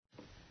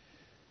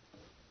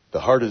The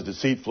heart is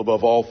deceitful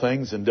above all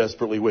things and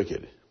desperately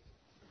wicked.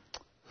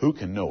 Who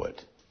can know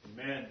it?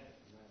 Amen.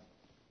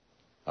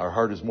 Our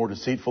heart is more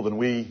deceitful than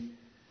we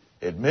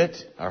admit.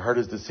 Our heart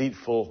is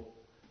deceitful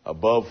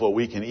above what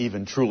we can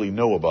even truly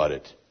know about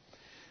it.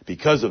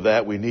 Because of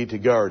that, we need to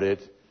guard it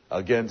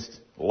against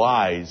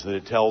lies that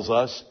it tells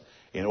us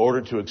in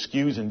order to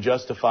excuse and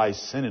justify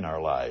sin in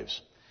our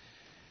lives.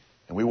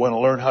 And we want to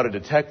learn how to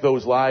detect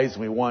those lies,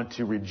 and we want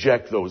to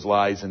reject those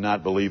lies and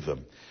not believe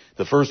them.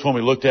 The first one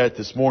we looked at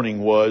this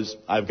morning was,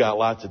 I've got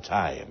lots of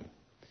time.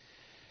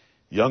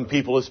 Young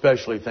people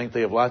especially think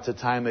they have lots of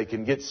time. They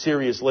can get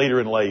serious later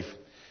in life.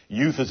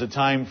 Youth is a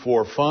time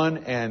for fun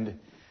and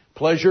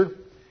pleasure,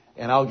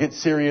 and I'll get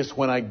serious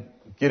when I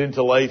get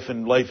into life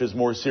and life is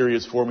more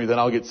serious for me, then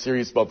I'll get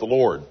serious about the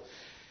Lord.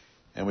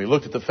 And we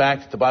looked at the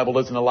fact that the Bible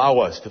doesn't allow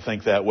us to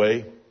think that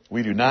way.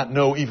 We do not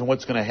know even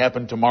what's going to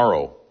happen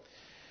tomorrow.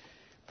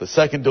 The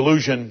second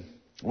delusion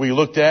we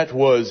looked at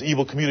was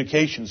evil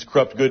communications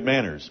corrupt good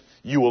manners.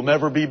 You will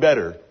never be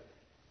better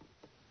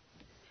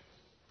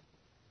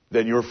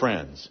than your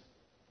friends.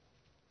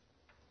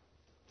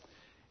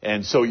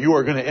 And so you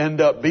are going to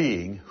end up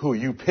being who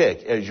you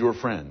pick as your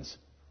friends.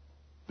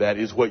 That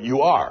is what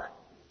you are.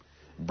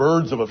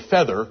 Birds of a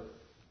feather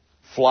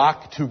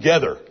flock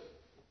together.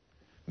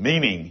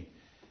 Meaning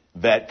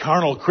that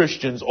carnal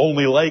Christians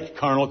only like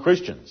carnal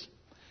Christians.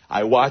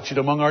 I watch it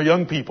among our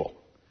young people.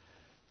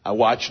 I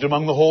watch it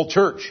among the whole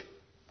church.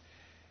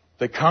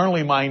 The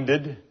carnally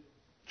minded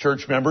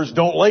church members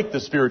don't like the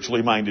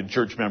spiritually minded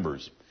church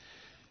members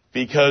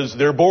because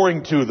they're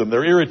boring to them,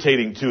 they're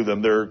irritating to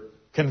them, they're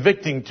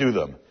convicting to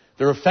them,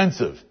 they're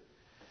offensive.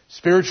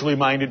 Spiritually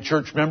minded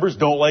church members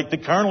don't like the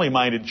carnally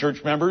minded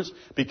church members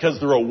because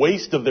they're a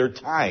waste of their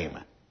time.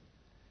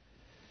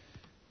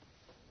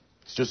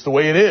 It's just the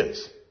way it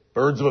is.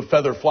 Birds of a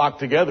feather flock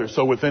together.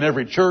 So within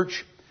every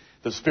church,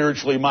 the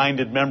spiritually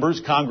minded members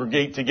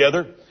congregate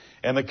together,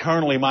 and the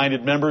carnally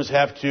minded members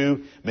have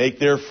to make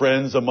their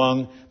friends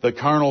among the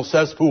carnal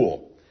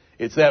cesspool.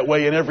 It's that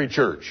way in every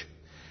church.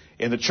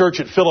 In the church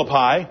at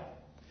Philippi,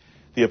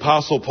 the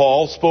Apostle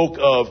Paul spoke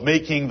of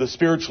making the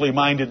spiritually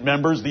minded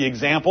members the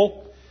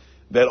example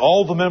that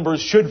all the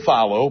members should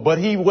follow, but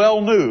he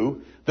well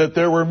knew that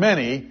there were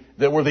many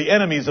that were the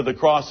enemies of the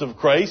cross of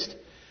Christ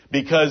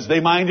because they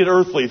minded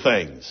earthly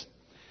things.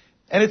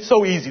 And it's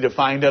so easy to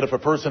find out if a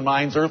person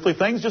minds earthly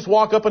things. Just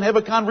walk up and have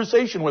a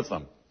conversation with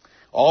them.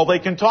 All they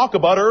can talk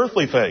about are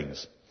earthly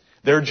things.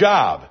 Their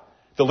job.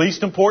 The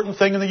least important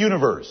thing in the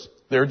universe.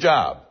 Their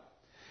job.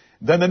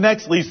 Then the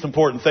next least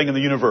important thing in the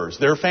universe.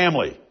 Their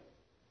family.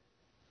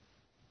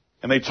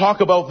 And they talk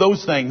about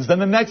those things. Then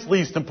the next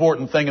least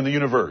important thing in the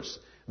universe.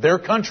 Their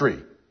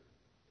country.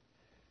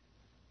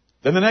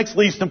 Then the next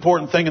least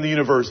important thing in the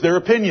universe. Their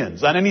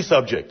opinions on any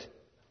subject.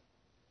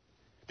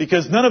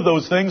 Because none of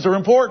those things are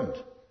important.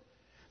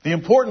 The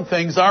important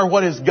things are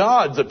what is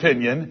God's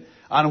opinion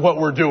on what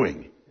we're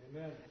doing.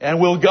 Amen.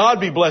 And will God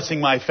be blessing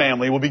my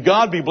family? Will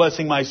God be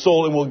blessing my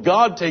soul? And will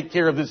God take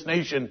care of this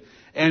nation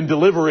and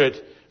deliver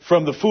it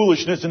from the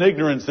foolishness and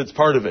ignorance that's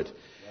part of it?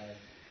 Right.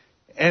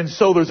 And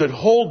so there's a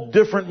whole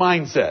different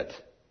mindset.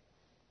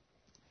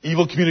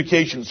 Evil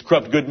communications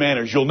corrupt good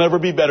manners. You'll never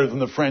be better than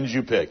the friends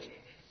you pick.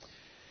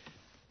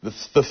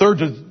 The third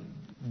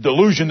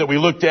delusion that we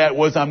looked at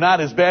was I'm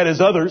not as bad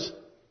as others.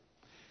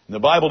 And the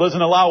Bible doesn't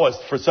allow us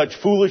for such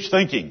foolish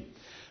thinking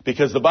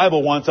because the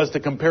Bible wants us to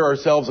compare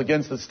ourselves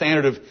against the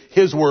standard of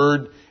His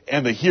Word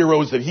and the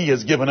heroes that He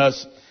has given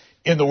us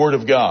in the Word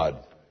of God.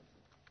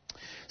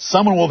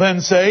 Someone will then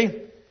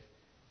say,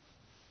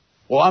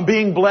 well, I'm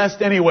being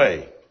blessed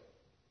anyway.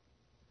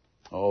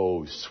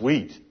 Oh,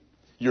 sweet.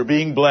 You're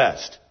being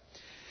blessed.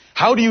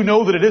 How do you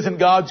know that it isn't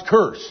God's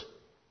curse?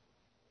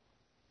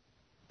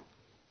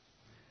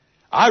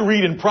 I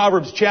read in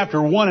Proverbs chapter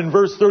 1 and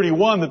verse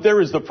 31 that there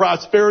is the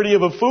prosperity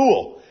of a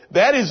fool.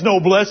 That is no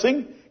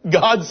blessing.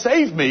 God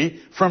save me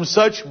from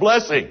such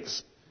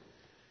blessings.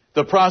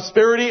 The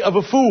prosperity of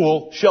a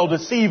fool shall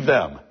deceive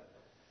them.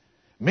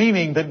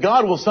 Meaning that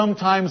God will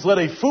sometimes let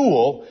a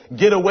fool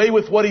get away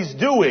with what he's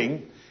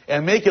doing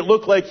and make it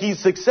look like he's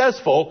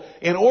successful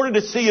in order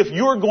to see if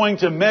you're going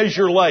to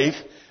measure life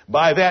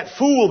by that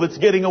fool that's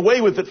getting away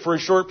with it for a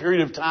short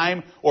period of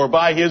time or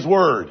by his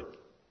word.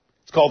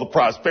 It's called the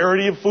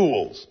prosperity of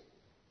fools.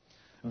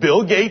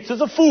 Bill Gates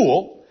is a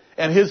fool,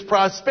 and his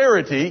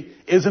prosperity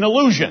is an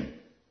illusion.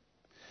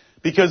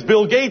 Because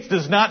Bill Gates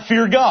does not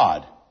fear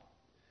God.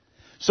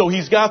 So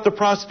he's got the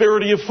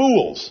prosperity of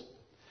fools.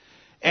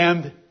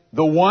 And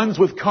the ones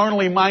with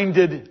carnally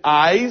minded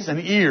eyes and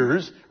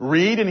ears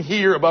read and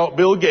hear about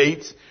Bill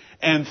Gates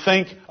and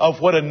think of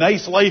what a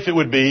nice life it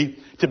would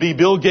be to be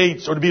Bill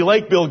Gates or to be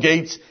like Bill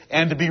Gates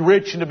and to be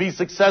rich and to be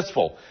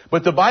successful.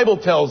 But the Bible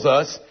tells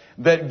us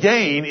that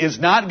gain is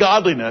not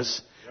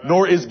godliness,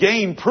 nor is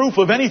gain proof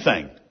of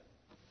anything.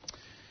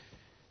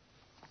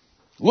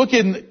 Look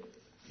in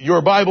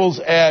your Bibles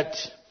at,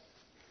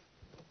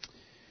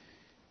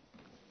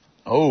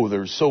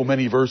 there's so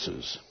many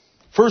verses.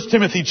 1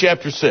 Timothy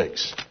chapter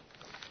 6.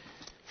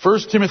 1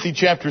 Timothy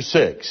chapter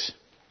 6.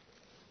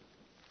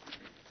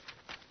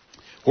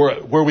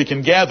 where we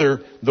can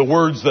gather the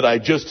words that I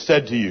just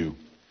said to you.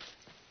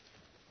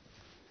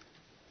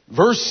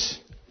 Verse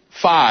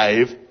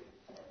 5,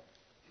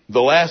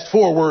 the last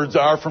 4 words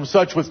are, "From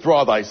such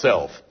withdraw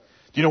thyself."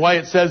 Do you know why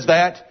it says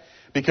that?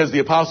 Because the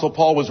Apostle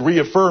Paul was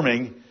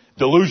reaffirming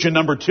delusion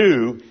number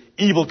 2,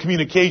 evil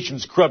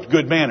communications corrupt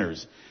good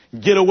manners.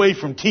 Get away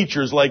from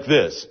teachers like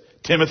this.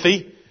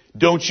 Timothy,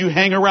 don't you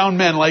hang around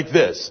men like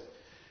this.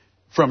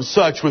 From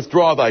such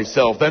withdraw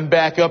thyself. Then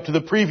back up to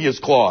the previous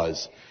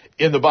clause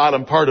in the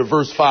bottom part of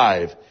verse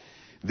 5.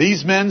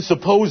 These men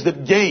suppose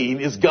that gain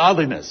is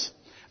godliness,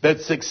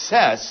 that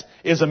success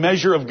is a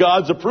measure of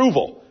God's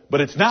approval,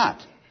 but it's not.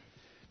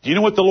 Do you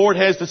know what the Lord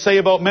has to say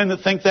about men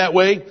that think that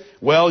way?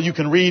 Well, you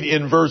can read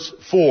in verse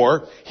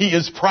 4, "He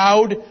is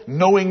proud,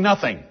 knowing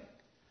nothing."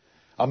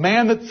 A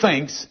man that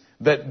thinks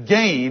that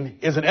gain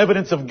is an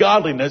evidence of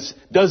godliness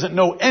doesn't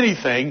know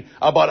anything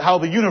about how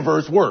the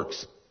universe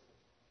works.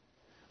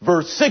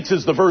 Verse 6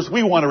 is the verse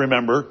we want to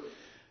remember,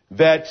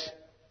 that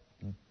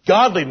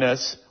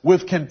godliness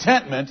with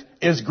contentment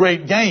is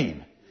great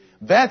gain.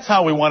 That's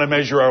how we want to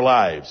measure our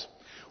lives.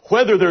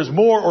 Whether there's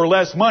more or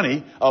less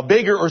money, a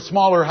bigger or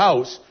smaller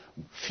house,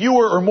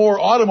 fewer or more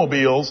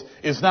automobiles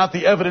is not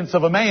the evidence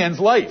of a man's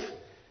life.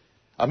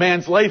 A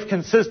man's life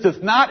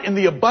consisteth not in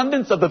the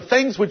abundance of the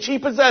things which he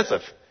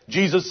possesseth,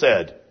 Jesus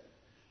said.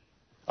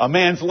 A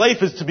man's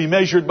life is to be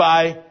measured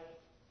by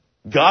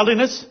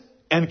godliness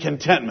and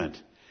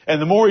contentment.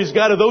 And the more he's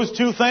got of those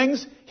 2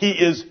 things, he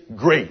is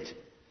great.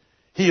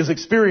 He is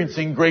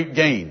experiencing great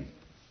gain.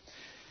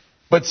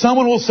 But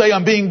someone will say,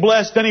 "I'm being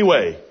blessed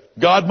anyway.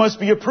 God must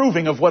be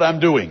approving of what I'm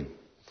doing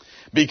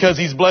because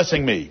He's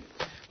blessing me."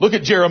 Look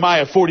at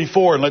Jeremiah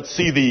 44 and let's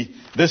see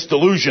this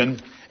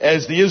delusion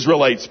as the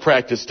Israelites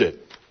practiced it.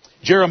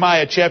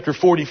 Jeremiah chapter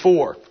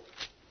 44.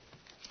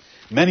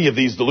 Many of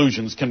these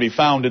delusions can be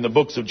found in the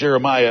books of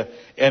Jeremiah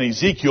and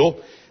Ezekiel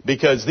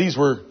because these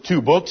were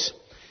 2 books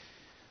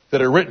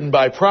that are written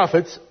by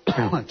prophets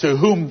to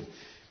whom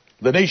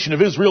the nation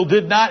of Israel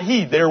did not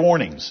heed their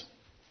warnings.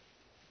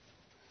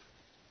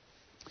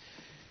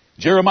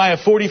 Jeremiah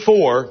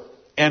 44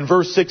 and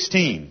verse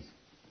 16.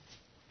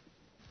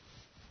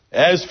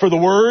 "As for the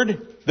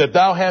word that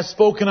thou hast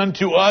spoken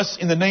unto us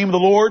in the name of the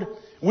Lord,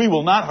 we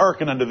will not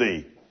hearken unto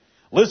thee."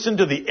 Listen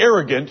to the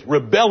arrogant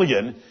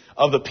rebellion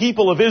of the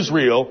people of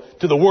Israel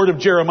to the word of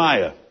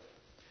Jeremiah.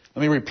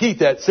 Let me repeat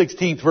that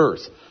 16th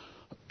verse.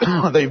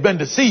 They've been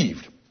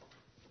deceived.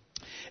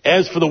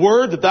 "As for the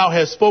word that thou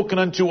hast spoken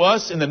unto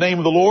us in the name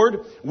of the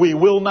Lord, we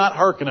will not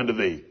hearken unto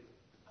thee.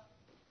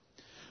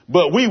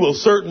 But we will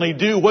certainly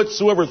do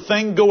whatsoever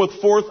thing goeth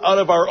forth out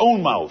of our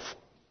own mouth,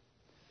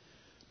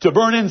 to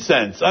burn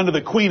incense unto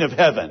the Queen of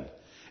heaven,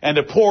 and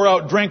to pour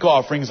out drink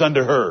offerings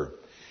unto her,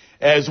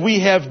 as we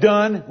have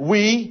done,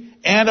 we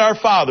and our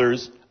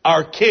fathers,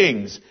 our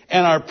kings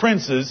and our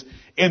princes,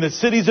 in the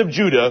cities of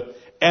Judah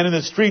and in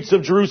the streets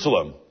of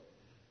Jerusalem.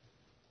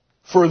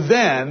 For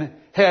then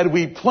had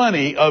we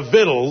plenty of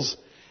victuals,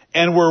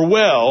 and were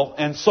well,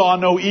 and saw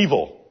no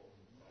evil.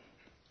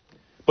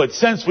 But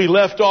since we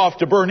left off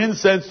to burn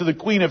incense to the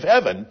Queen of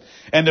heaven,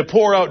 and to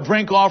pour out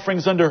drink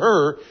offerings unto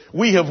her,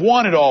 we have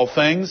wanted all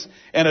things,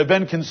 and have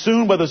been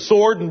consumed by the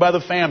sword and by the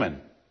famine."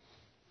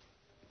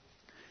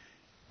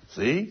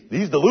 See,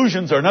 these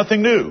delusions are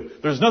nothing new.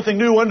 There's nothing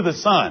new under the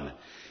sun.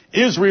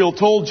 Israel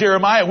told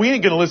Jeremiah, "We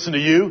ain't going to listen to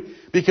you,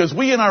 because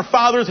we and our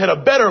fathers had a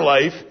better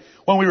life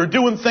when we were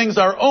doing things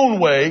our own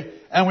way,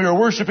 and we were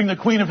worshiping the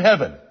Queen of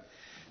heaven."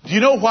 Do you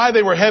know why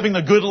they were having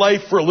a good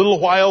life for a little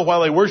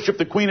while they worshiped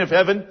the Queen of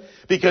heaven?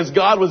 Because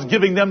God was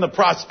giving them the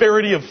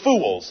prosperity of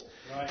fools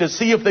to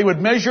see if they would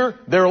measure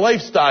their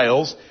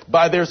lifestyles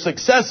by their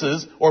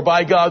successes or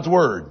by God's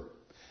word.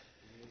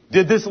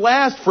 Did this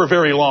last for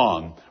very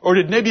long? Or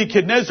did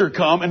Nebuchadnezzar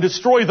come and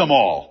destroy them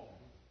all?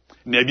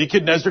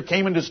 Nebuchadnezzar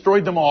came and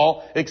destroyed them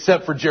all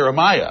except for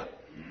Jeremiah.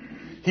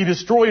 He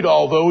destroyed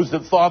all those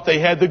that thought they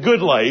had the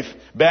good life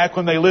back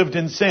when they lived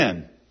in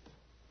sin.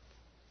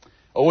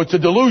 Oh, it's a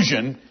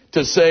delusion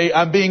to say,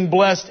 "I'm being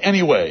blessed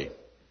anyway."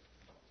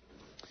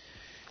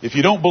 If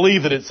you don't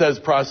believe that it says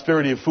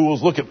prosperity of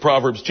fools, look at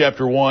Proverbs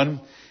chapter 1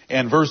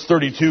 and verse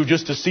 32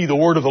 just to see the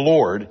word of the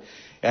Lord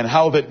and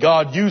how that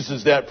God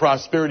uses that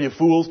prosperity of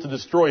fools to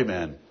destroy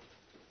men.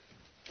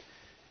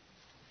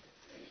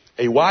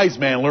 A wise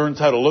man learns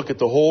how to look at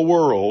the whole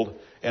world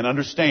and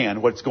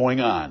understand what's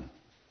going on.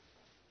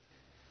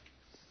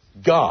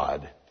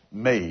 God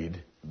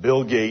made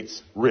Bill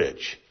Gates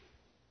rich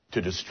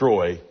to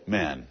destroy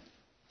men.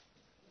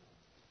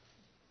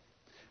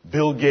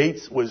 Bill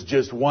Gates was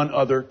just one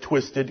other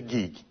twisted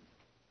geek.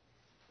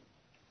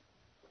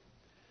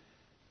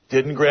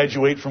 Didn't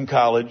graduate from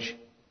college,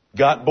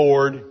 got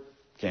bored,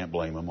 can't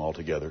blame him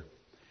altogether.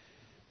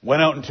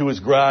 Went out into his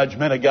garage,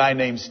 met a guy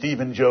named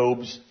Stephen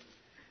Jobs.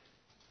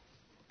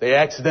 They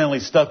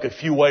accidentally stuck a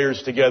few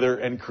wires together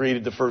and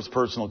created the first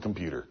personal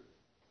computer.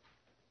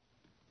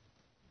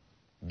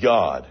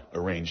 God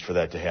arranged for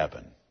that to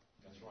happen.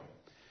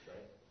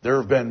 There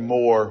have been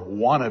more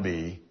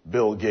wannabe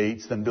Bill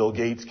Gates than Bill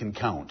Gates can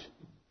count.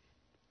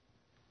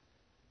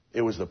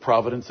 It was the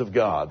providence of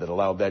God that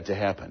allowed that to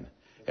happen.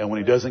 And when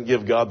he doesn't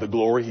give God the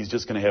glory, he's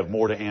just going to have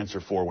more to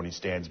answer for when he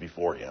stands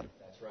before him.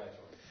 That's right.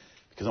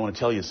 Because I want to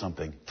tell you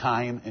something.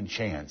 Time and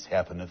chance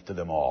happeneth to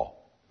them all.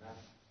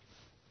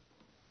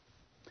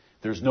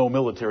 There's no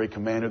military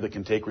commander that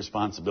can take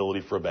responsibility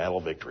for a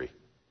battle victory.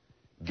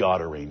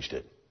 God arranged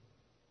it.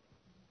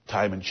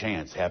 Time and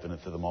chance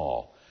happeneth to them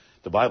all.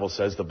 The Bible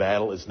says the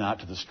battle is not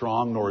to the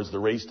strong, nor is the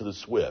race to the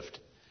swift,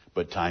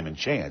 but time and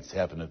chance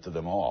happeneth to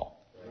them all.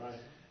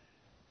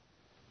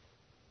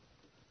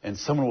 And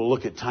someone will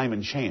look at time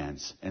and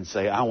chance and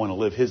say, I want to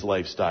live his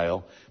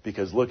lifestyle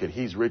because look at,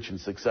 he's rich and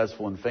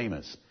successful and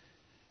famous.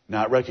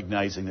 Not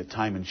recognizing that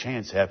time and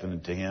chance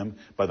happened to him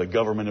by the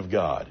government of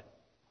God.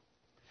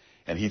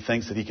 And he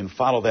thinks that he can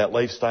follow that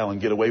lifestyle and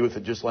get away with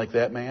it just like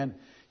that man.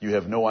 You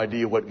have no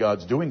idea what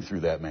God's doing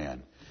through that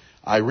man.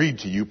 I read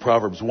to you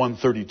Proverbs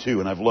 1:32,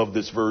 and I've loved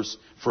this verse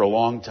for a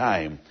long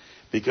time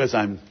because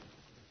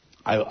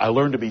I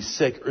learned to be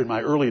sick in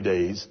my early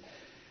days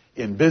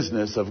in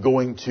business of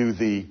going to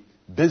the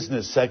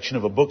business section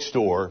of a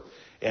bookstore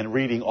and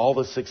reading all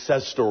the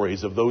success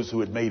stories of those who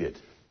had made it.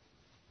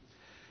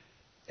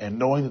 And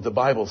knowing that the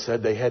Bible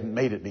said they hadn't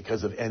made it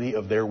because of any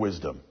of their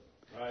wisdom.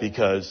 Right.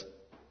 Because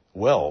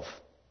wealth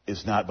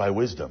is not by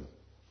wisdom.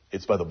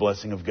 It's by the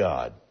blessing of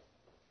God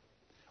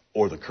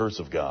or the curse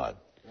of God.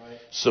 Right.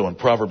 So in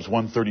Proverbs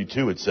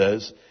 1:32 it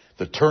says,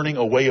 the turning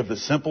away of the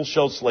simple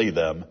shall slay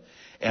them,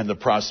 and the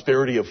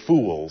prosperity of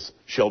fools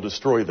shall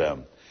destroy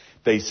them.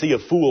 They see a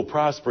fool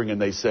prospering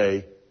and they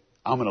say,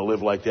 I'm going to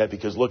live like that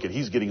because look at,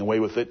 he's getting away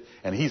with it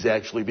and he's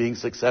actually being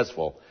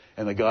successful.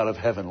 And the God of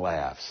heaven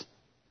laughs.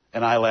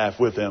 And I laugh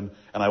with him,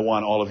 and I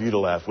want all of you to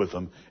laugh with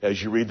him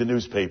as you read the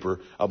newspaper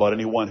about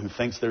anyone who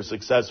thinks they're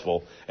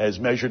successful as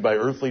measured by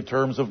earthly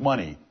terms of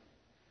money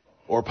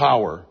or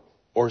power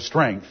or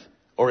strength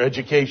or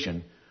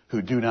education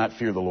who do not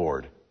fear the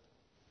Lord.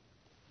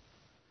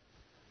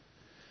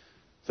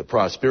 The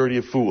prosperity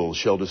of fools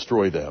shall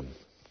destroy them.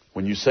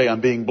 When you say,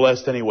 I'm being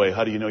blessed anyway,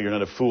 how do you know you're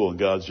not a fool and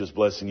God's just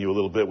blessing you a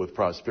little bit with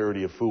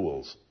prosperity of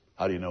fools?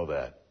 How do you know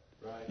that?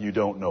 Right. You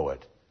don't know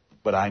it,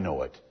 but I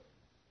know it.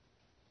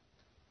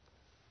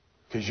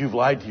 Because you've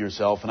lied to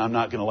yourself, and I'm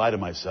not going to lie to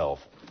myself.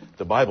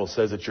 The Bible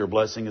says that your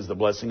blessing is the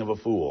blessing of a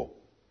fool.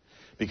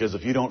 Because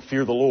if you don't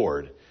fear the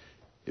Lord,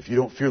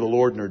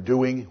 and are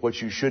doing what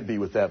you should be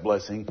with that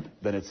blessing,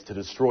 then it's to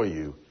destroy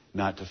you,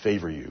 not to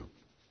favor you.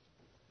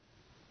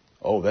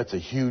 Oh, that's a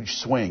huge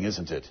swing,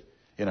 isn't it?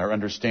 In our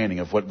understanding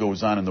of what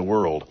goes on in the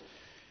world.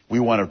 We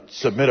want to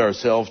submit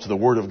ourselves to the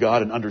Word of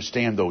God and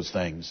understand those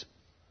things.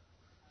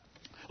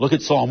 Look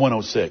at Psalm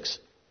 106.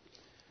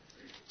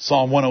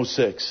 Psalm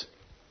 106.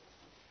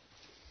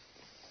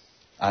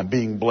 I'm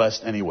being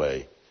blessed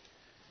anyway.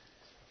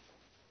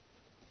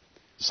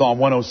 Psalm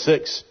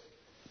 106,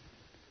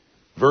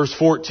 verse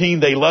 14,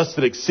 they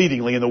lusted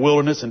exceedingly in the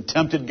wilderness and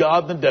tempted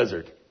God in the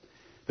desert.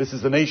 This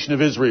is the nation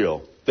of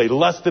Israel. They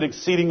lusted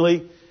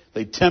exceedingly.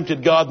 They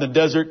tempted God in the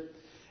desert.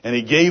 And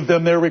he gave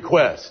them their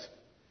request.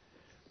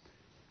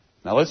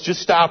 Now let's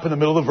just stop in the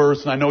middle of the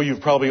verse, and I know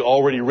you've probably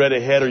already read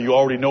ahead or you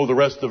already know the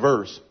rest of the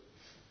verse.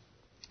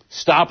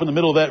 Stop in the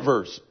middle of that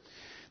verse.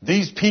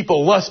 These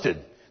people lusted.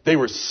 They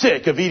were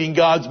sick of eating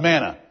God's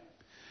manna.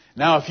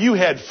 Now if you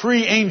had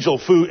free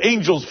angel's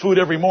food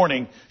every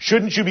morning,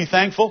 shouldn't you be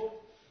thankful?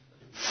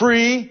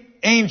 Free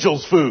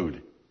angel's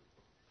food.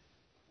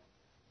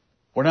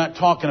 We're not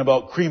talking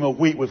about cream of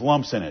wheat with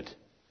lumps in it.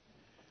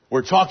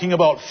 We're talking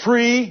about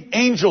free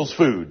angel's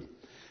food.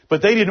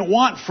 But they didn't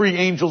want free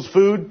angel's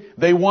food.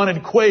 They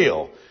wanted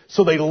quail.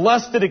 So they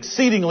lusted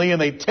exceedingly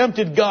and they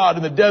tempted God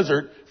in the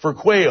desert for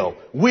quail.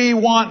 We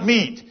want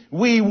meat.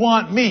 We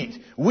want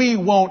meat. We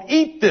won't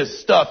eat this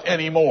stuff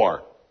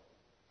anymore.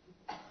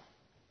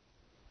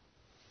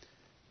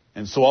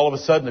 And so all of a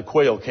sudden the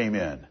quail came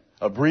in.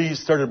 A breeze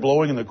started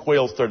blowing and the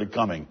quail started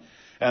coming.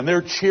 And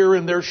they're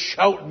cheering, they're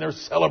shouting, they're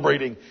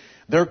celebrating.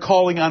 They're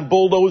calling on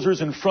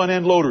bulldozers and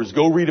front-end loaders.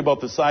 Go read about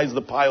the size of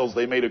the piles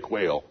they made of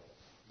quail.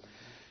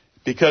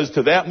 Because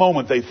to that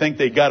moment they think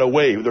they got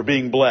away. They're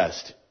being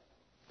blessed.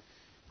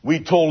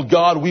 We told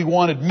God we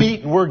wanted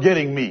meat and we're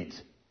getting meat.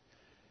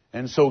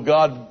 And so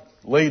God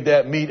laid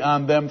that meat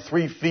on them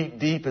 3 feet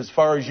deep as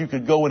far as you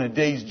could go in a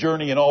day's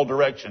journey in all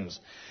directions.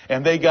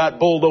 And they got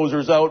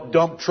bulldozers out,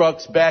 dump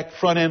trucks, back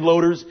front-end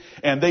loaders,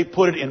 and they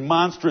put it in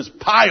monstrous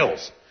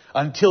piles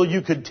until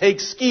you could take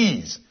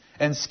skis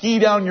and ski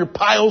down your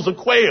piles of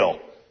quail.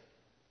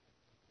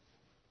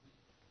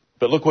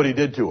 But look what he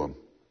did to them.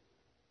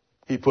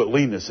 He put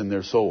leanness in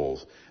their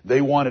souls.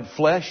 They wanted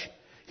flesh.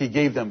 He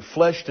gave them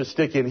flesh to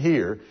stick in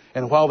here.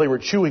 And while they were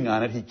chewing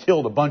on it, he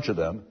killed a bunch of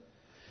them.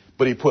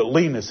 But he put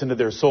leanness into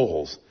their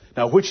souls.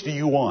 Now, which do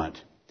you want?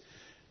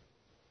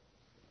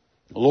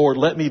 Lord,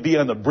 let me be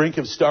on the brink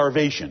of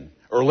starvation,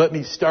 or let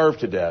me starve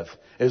to death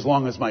as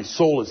long as my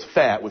soul is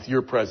fat with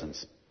your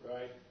presence.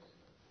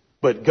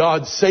 But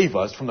God save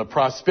us from the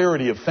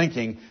prosperity of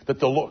thinking that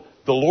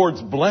the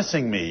Lord's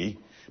blessing me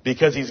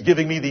because He's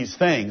giving me these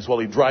things while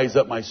He dries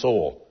up my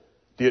soul.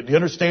 Do you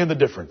understand the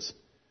difference?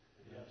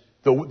 Yes.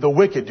 The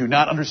wicked do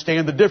not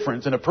understand the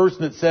difference in a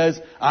person that says,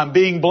 I'm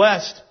being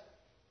blessed.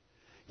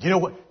 Do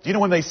you know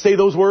when they say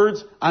those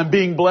words, I'm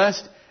being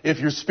blessed? If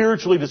you're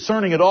spiritually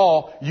discerning at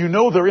all, you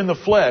know they're in the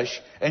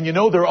flesh, and you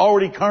know they're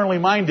already carnally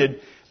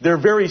minded. Their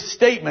very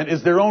statement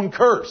is their own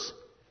curse.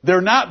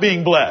 They're not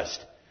being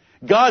blessed.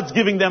 God's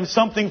giving them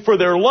something for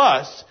their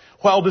lusts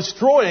while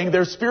destroying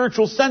their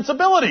spiritual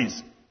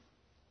sensibilities.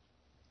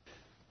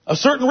 A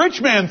certain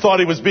rich man thought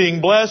he was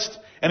being blessed,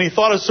 and he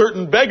thought a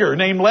certain beggar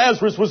named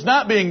Lazarus was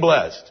not being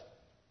blessed.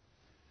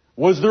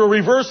 Was there a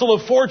reversal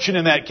of fortune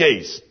in that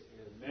case?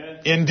 Amen.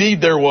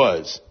 Indeed there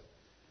was.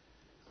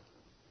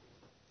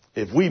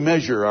 If we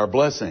measure our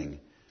blessing,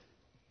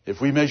 if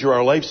we measure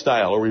our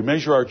lifestyle, or we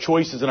measure our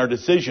choices and our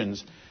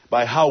decisions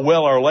by how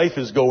well our life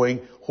is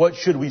going, what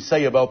should we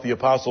say about the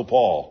Apostle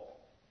Paul?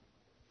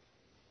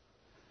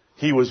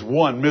 He was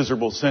one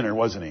miserable sinner,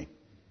 wasn't he?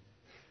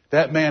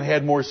 That man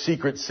had more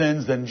secret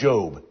sins than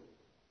Job.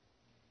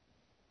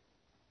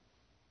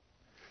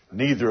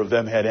 Neither of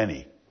them had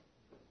any.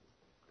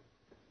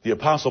 The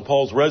Apostle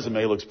Paul's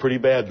resume looks pretty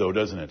bad, though,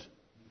 doesn't it?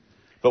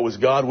 But was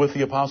God with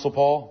the Apostle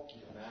Paul?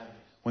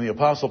 When the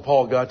Apostle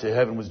Paul got to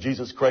heaven, was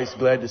Jesus Christ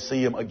glad to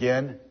see him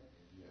again?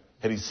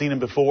 Had he seen him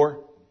before?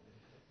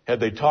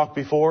 Had they talked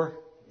before?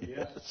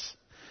 Yes.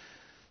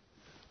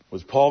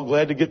 Was Paul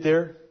glad to get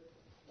there?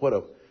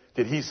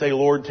 Did he say,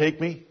 Lord, take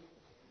me?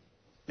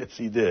 Yes,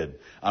 he did.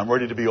 I'm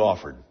ready to be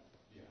offered.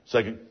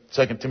 2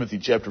 Timothy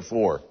chapter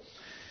 4.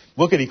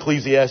 Look at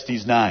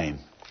Ecclesiastes 9.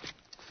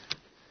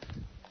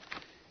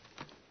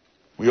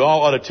 We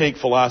all ought to take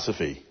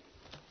philosophy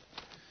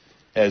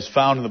as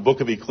found in the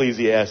book of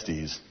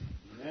Ecclesiastes.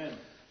 Amen.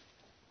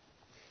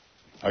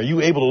 Are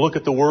you able to look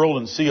at the world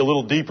and see a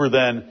little deeper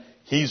than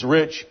he's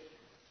rich,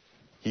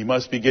 he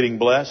must be getting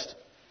blessed?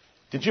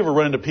 Did you ever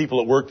run into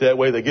people that work that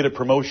way? They get a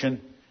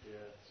promotion,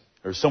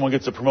 or someone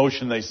gets a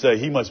promotion, they say,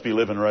 he must be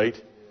living right.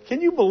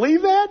 Can you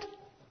believe that?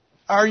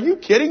 Are you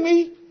kidding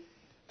me?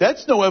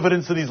 That's no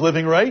evidence that he's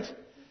living right.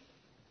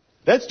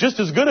 That's just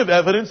as good of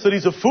evidence that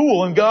he's a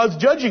fool and God's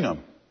judging him.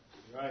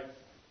 Right.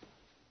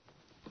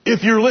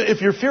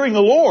 If you're fearing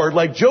the Lord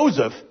like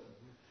Joseph,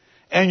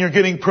 and you're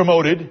getting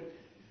promoted,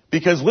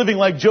 because living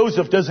like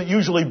Joseph doesn't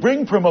usually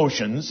bring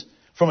promotions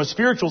from a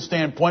spiritual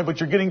standpoint, but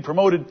you're getting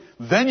promoted,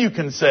 then you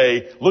can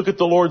say, look at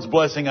the Lord's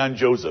blessing on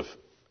Joseph.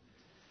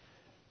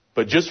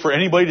 But just for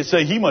anybody to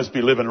say he must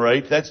be living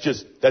right, that's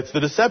the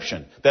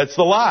deception. That's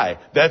the lie.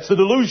 That's the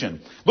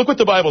delusion. Look what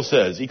the Bible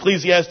says.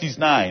 Ecclesiastes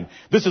 9.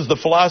 This is the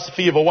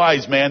philosophy of a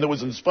wise man that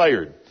was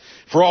inspired.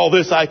 For all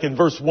this I can,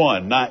 verse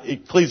 1,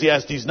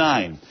 Ecclesiastes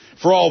 9.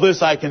 For all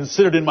this I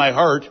considered in my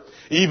heart,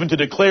 even to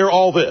declare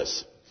all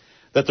this,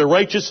 that the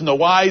righteous and the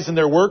wise in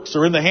their works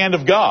are in the hand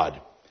of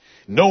God.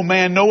 No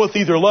man knoweth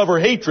either love or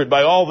hatred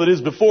by all that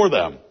is before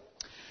them.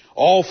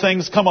 All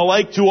things come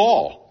alike to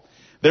all.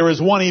 There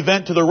is one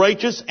event to the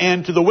righteous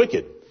and to the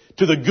wicked,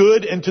 to the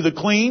good and to the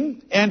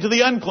clean and to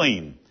the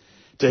unclean,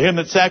 to him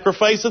that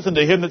sacrificeth and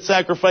to him that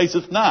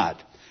sacrificeth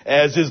not.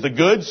 As is the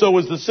good, so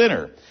is the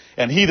sinner,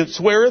 and he that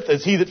sweareth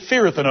as he that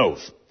feareth an oath.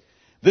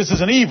 This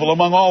is an evil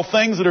among all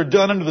things that are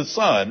done under the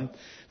sun,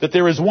 that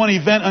there is one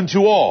event unto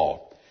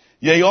all.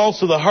 Yea,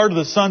 also the heart of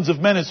the sons of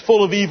men is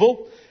full of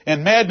evil,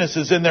 and madness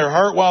is in their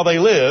heart while they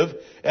live,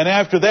 and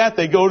after that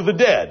they go to the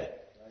dead.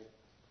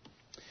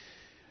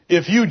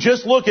 If you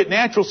just look at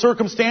natural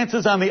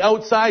circumstances on the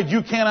outside,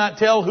 you cannot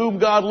tell whom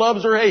God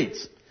loves or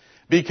hates.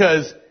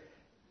 Because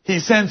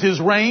he sends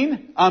his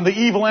rain on the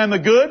evil and the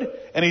good,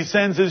 and he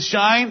sends his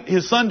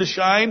sun to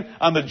shine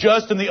on the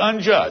just and the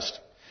unjust.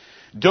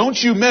 Don't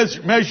you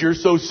measure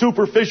so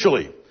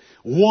superficially.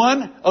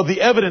 One of the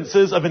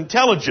evidences of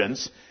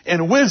intelligence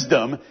and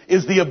wisdom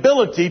is the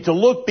ability to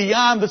look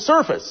beyond the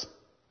surface.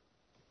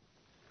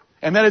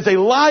 And that is a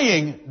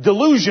lying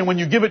delusion when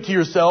you give it to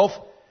yourself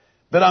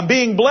that I'm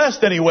being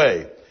blessed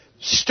anyway.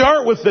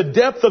 Start with the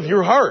depth of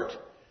your heart.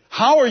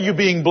 How are you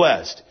being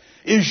blessed?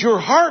 Is your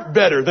heart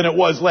better than it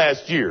was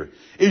last year?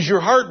 Is your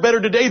heart better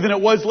today than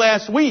it was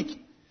last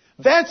week?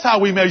 That's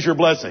how we measure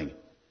blessing.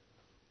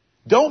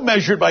 Don't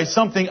measure it by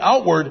something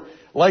outward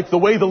like the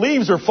way the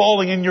leaves are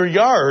falling in your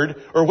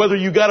yard or whether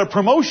you got a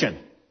promotion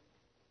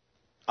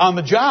on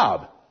the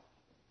job.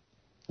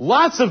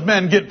 Lots of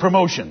men get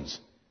promotions.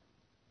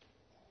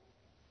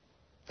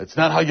 That's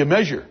not how you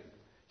measure.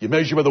 You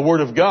measure by the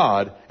Word of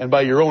God and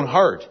by your own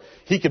heart.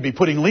 He could be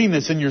putting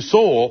leanness in your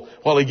soul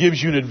while He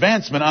gives you an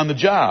advancement on the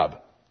job.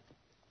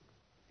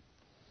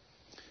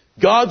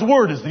 God's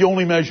Word is the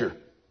only measure.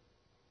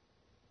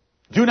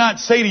 Do not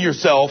say to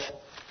yourself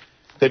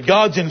that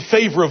God's in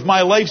favor of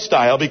my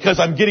lifestyle because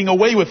I'm getting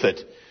away with it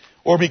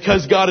or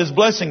because God is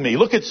blessing me.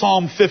 Look at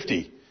Psalm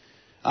 50.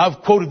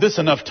 I've quoted this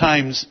enough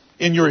times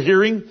in your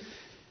hearing,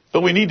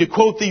 but we need to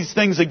quote these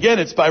things again.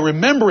 It's by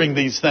remembering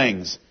these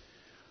things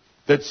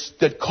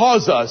that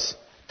cause us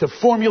to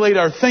formulate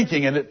our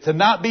thinking and to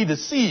not be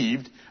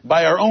deceived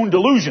by our own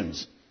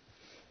delusions.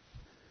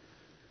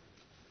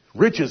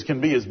 Riches can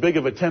be as big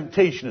of a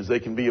temptation as they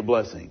can be a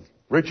blessing.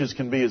 Riches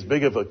can be as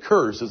big of a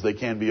curse as they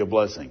can be a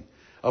blessing.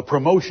 A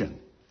promotion,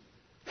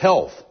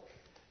 health,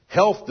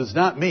 Health does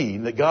not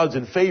mean that God's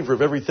in favor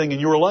of everything in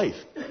your life.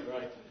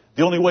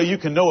 The only way you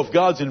can know if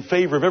God's in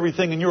favor of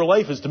everything in your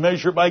life is to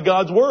measure it by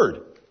God's Word.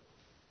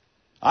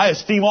 I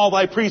esteem all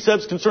thy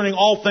precepts concerning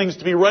all things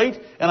to be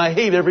right, and I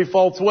hate every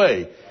false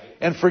way.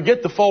 And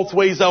forget the false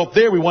ways out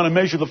there. We want to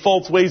measure the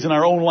false ways in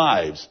our own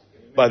lives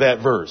by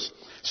that verse.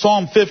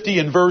 Psalm 50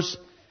 and verse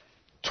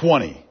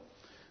 20.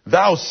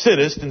 Thou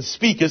sittest and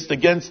speakest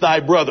against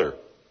thy brother.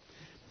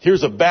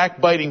 Here's a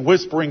backbiting,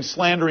 whispering,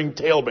 slandering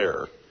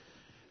talebearer.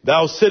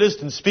 Thou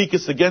sittest and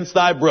speakest against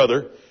thy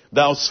brother.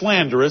 Thou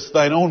slanderest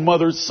thine own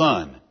mother's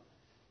son.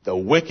 The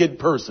wicked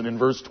person in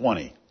verse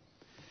 20.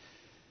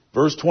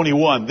 Verse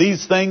 21.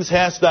 These things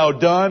hast thou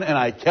done, and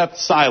I kept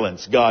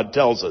silence, God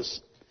tells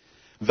us.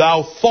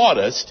 Thou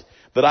thoughtest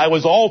that I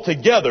was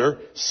altogether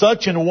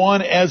such an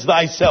one as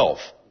thyself.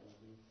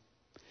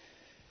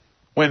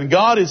 When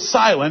God is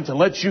silent and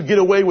lets you get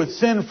away with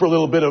sin for a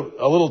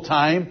little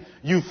time,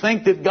 you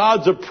think that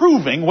God's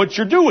approving what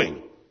you're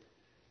doing.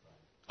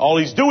 All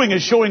He's doing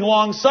is showing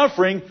long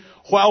suffering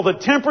while the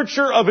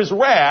temperature of His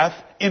wrath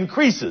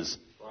increases.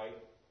 Right.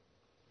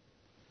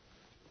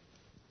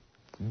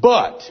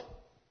 But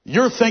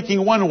you're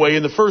thinking one way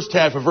in the first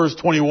half of verse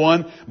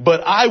 21,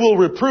 but I will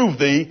reprove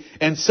thee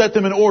and set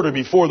them in order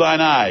before thine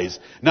eyes.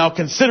 Now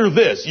consider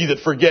this, ye that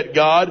forget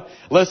God,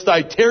 lest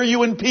I tear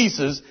you in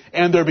pieces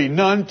and there be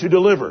none to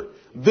deliver.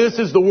 This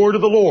is the word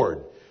of the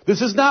Lord.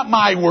 This is not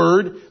my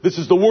word. This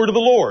is the word of the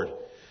Lord.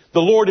 The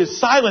Lord is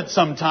silent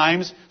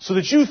sometimes so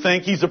that you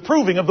think He's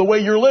approving of the way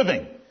you're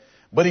living.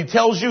 But He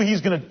tells you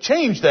He's going to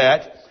change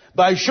that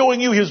by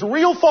showing you His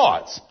real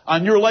thoughts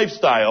on your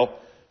lifestyle,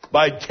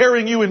 by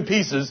tearing you in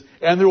pieces,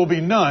 and there will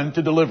be none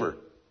to deliver.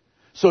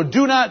 So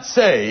do not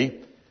say,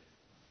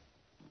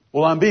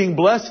 well, I'm being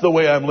blessed the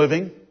way I'm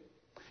living.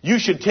 You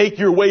should take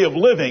your way of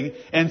living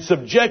and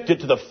subject it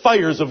to the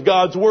fires of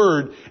God's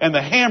Word and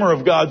the hammer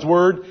of God's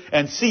Word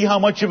and see how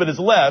much of it is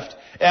left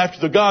after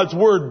the God's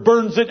Word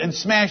burns it and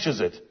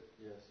smashes it.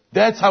 Yes.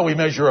 That's how we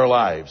measure our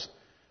lives.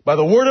 By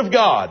the Word of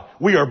God.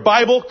 We are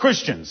Bible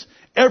Christians.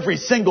 Every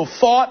single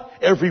thought,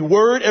 every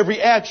word,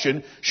 every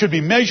action should be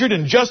measured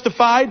and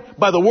justified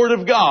by the Word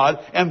of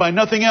God and by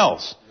nothing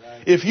else.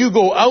 Right. If you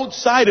go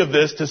outside of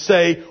this to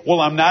say,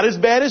 well, I'm not as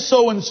bad as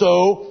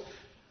so-and-so,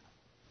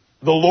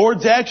 the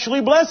Lord's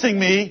actually blessing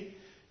me,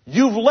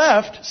 you've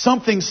left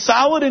something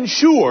solid and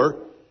sure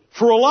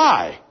for a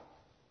lie.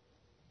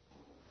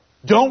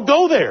 Don't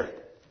go there.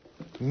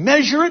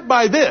 Measure it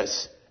by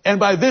this, and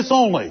by this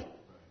only.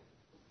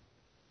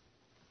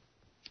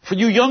 For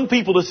you young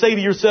people to say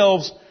to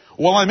yourselves,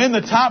 well, I'm in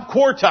the top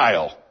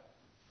quartile.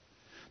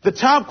 The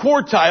top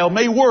quartile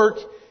may work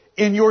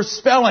in your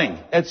spelling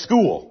at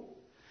school.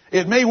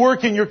 It may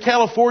work in your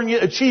California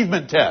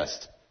achievement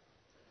test.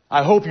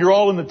 I hope you're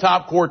all in the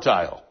top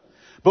quartile.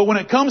 But when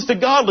it comes to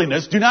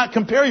godliness, do not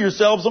compare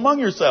yourselves among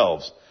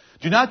yourselves.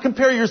 Do not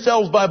compare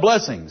yourselves by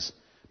blessings.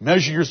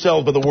 Measure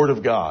yourselves by the Word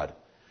of God.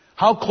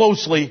 How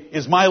closely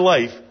is my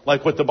life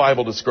like what the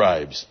Bible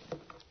describes?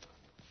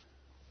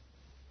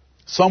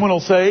 Someone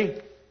will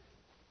say,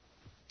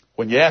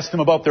 when you ask them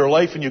about their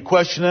life and you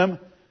question them,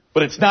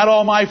 but it's not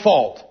all my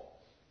fault.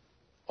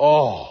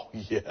 Oh,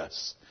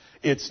 yes.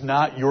 It's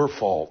not your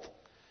fault.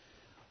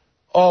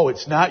 Oh,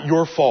 it's not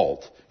your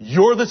fault.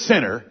 You're the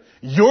sinner.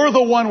 You're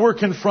the one we're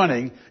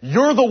confronting.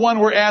 You're the one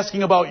we're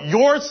asking about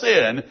your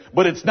sin,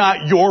 but it's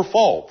not your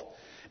fault.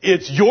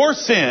 It's your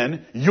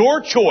sin,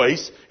 your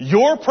choice,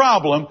 your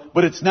problem,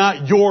 but it's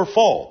not your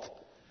fault.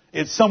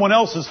 It's someone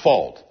else's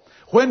fault.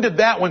 When did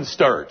that one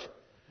start?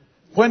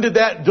 When did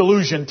that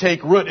delusion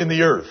take root in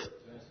the earth?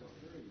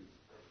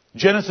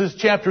 Genesis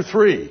chapter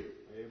 3.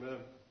 Amen.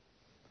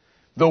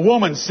 The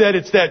woman said,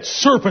 it's that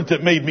serpent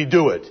that made me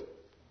do it.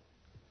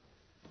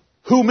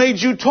 Who made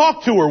you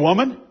talk to her,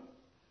 woman?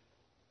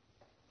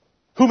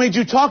 Who made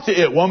you talk to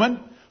it, woman?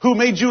 Who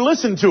made you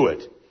listen to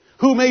it?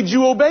 Who made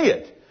you obey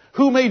it?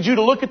 Who made you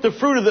to look at the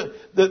fruit of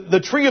the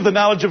tree of the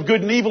knowledge of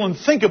good and evil and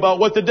think about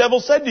what the devil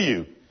said to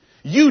you?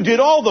 You did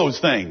all those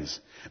things.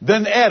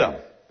 Then Adam,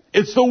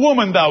 it's the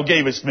woman thou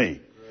gavest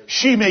me.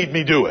 She made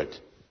me do it.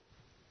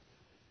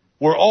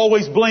 We're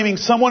always blaming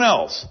someone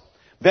else.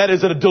 That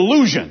is a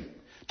delusion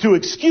to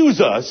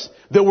excuse us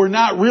that we're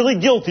not really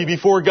guilty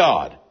before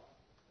God.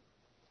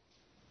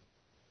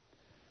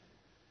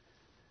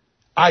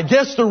 I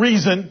guess the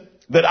reason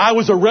that I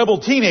was a rebel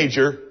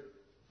teenager,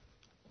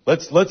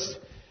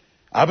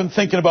 I've been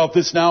thinking about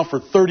this now for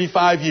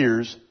 35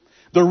 years.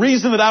 The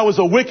reason that I was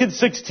a wicked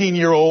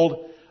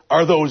 16-year-old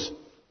are those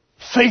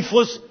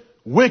faithless,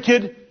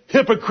 wicked,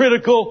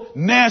 hypocritical,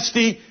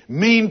 nasty,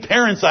 mean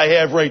parents I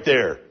have right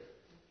there.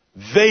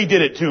 They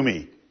did it to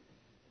me.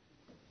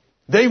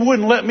 They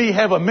wouldn't let me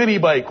have a mini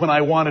bike when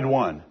I wanted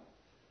one.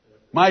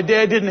 My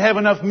dad didn't have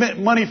enough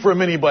money for a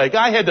mini bike.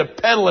 I had to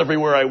pedal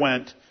everywhere I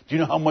went. Do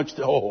you know how much?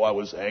 I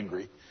was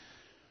angry.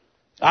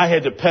 I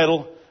had to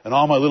pedal, and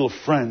all my little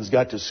friends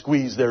got to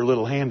squeeze their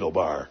little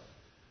handlebar.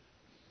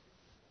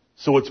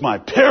 So it's my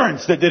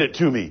parents that did it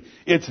to me.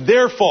 It's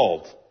their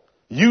fault.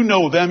 You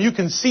know them. You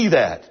can see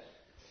that.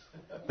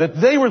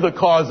 That they were the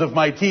cause of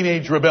my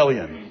teenage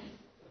rebellion.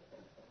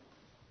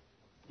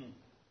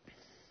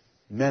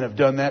 Men have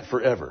done that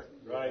forever.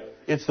 Right.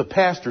 It's the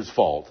pastor's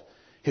fault.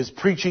 His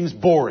preaching's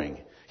boring.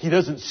 He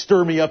doesn't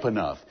stir me up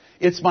enough.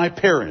 It's my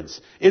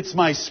parents. It's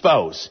my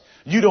spouse.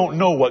 You don't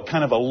know what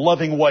kind of a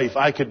loving wife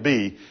I could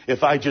be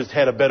if I just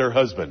had a better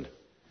husband.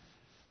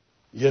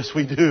 Yes,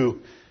 we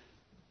do.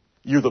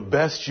 You're the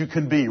best you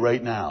can be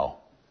right now.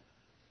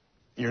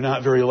 You're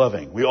not very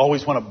loving. We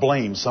always want to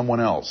blame someone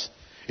else.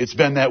 It's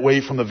been that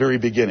way from the very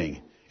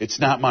beginning. It's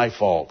not my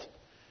fault.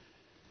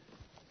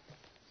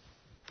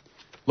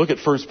 Look at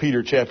 1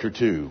 Peter chapter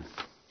 2.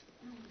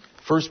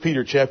 1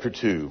 Peter chapter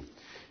 2.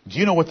 Do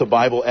you know what the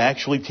Bible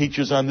actually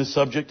teaches on this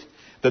subject?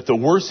 That the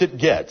worse it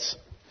gets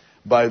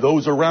by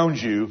those around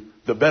you,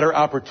 the better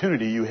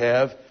opportunity you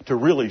have to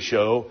really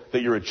show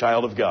that you're a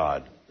child of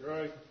God.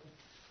 Right.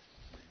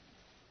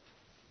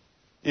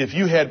 If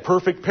you had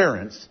perfect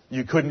parents,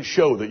 you couldn't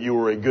show that you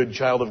were a good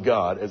child of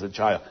God as a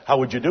child. How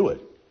would you do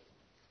it?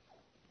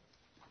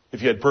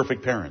 If you had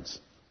perfect parents.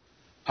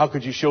 How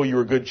could you show you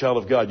were a good child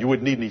of God? You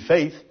wouldn't need any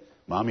faith.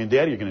 Mommy and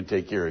Daddy are going to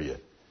take care of you.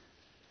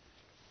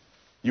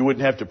 You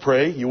wouldn't have to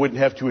pray. You wouldn't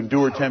have to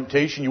endure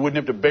temptation. You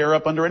wouldn't have to bear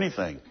up under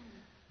anything.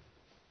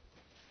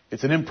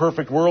 It's an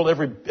imperfect world.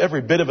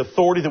 Every bit of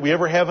authority that we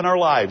ever have in our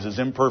lives is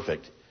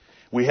imperfect.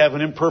 We have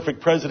an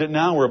imperfect president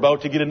now. We're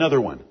about to get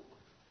another one.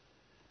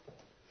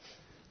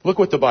 Look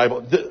what the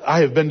Bible...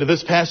 I have been to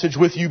this passage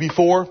with you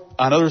before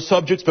on other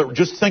subjects, but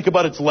just think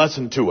about its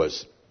lesson to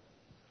us.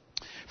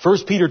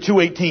 1 Peter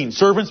 2:18,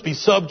 servants, be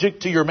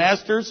subject to your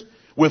masters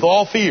with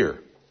all fear,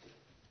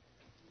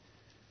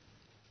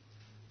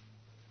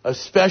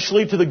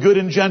 especially to the good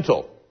and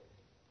gentle,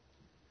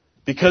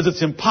 because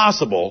it's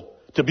impossible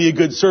to be a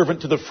good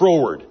servant to the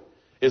froward.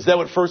 Is that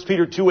what 1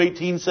 Peter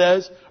 2:18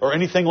 says, or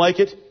anything like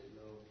it?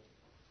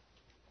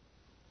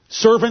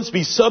 Servants,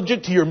 be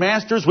subject to your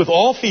masters with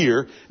all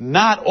fear,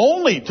 not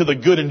only to the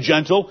good and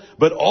gentle,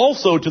 but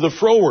also to the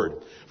froward.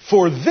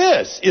 For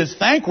this is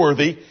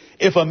thankworthy,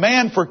 if a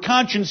man for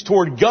conscience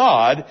toward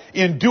God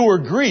endure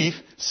grief,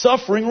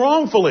 suffering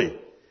wrongfully.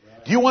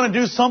 Do you want to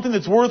do something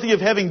that's worthy of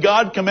having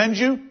God commend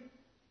you?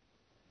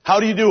 How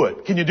do you do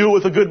it? Can you do it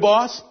with a good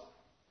boss?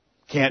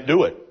 Can't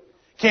do it.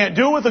 Can't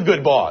do it with a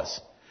good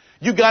boss.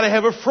 You got to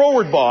have a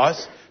froward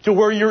boss to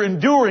where you're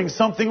enduring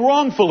something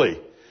wrongfully.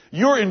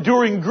 You're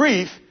enduring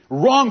grief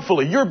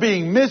wrongfully. You're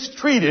being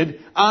mistreated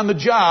on the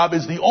job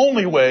is the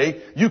only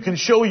way you can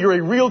show you're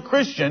a real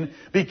Christian,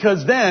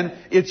 because then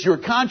it's your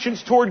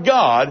conscience toward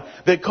God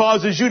that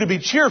causes you to be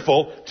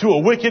cheerful to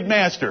a wicked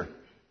master.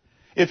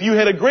 If you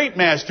had a great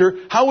master,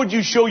 how would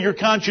you show your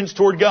conscience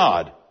toward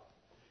God?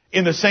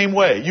 In the same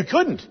way. You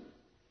couldn't.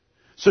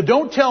 So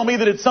don't tell me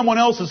that it's someone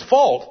else's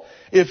fault.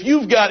 If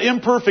you've got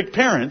imperfect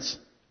parents,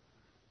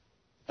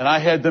 and I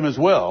had them as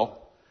well,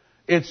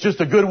 it's just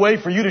a good way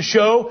for you to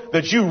show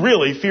that you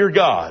really fear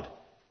God.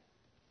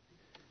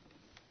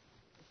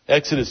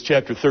 Exodus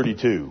chapter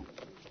 32.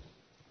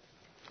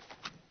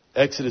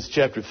 Exodus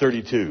chapter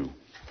 32.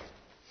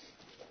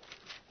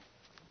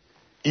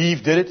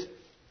 Eve did it.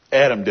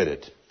 Adam did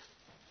it.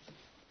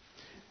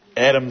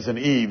 Adams and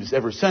Eves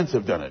ever since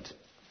have done it.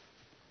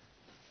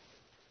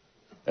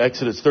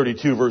 Exodus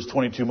 32 verse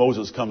 22,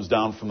 Moses comes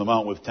down from the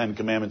mount with 10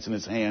 commandments in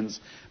his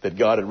hands that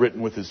God had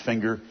written with his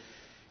finger.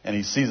 And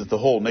he sees that the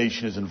whole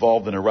nation is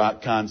involved in a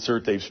rock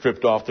concert. They've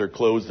stripped off their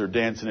clothes. They're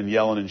dancing and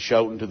yelling and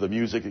shouting to the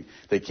music.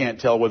 They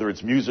can't tell whether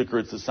it's music or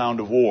it's the sound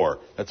of war.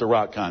 That's a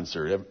rock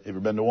concert. Ever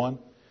been to one?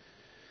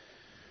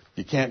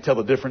 You can't tell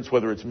the difference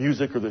whether it's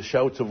music or the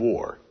shouts of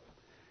war.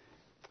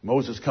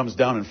 Moses comes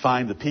down and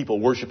finds the people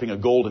worshiping a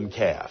golden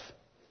calf.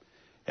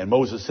 And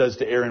Moses says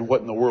to Aaron,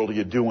 what in the world are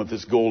you doing with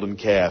this golden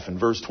calf? In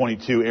verse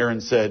 22,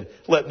 Aaron said,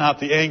 let not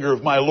the anger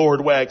of my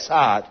Lord wax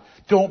hot.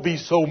 Don't be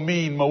so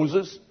mean,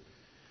 Moses.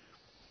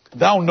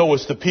 Thou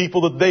knowest the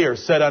people that they are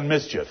set on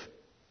mischief.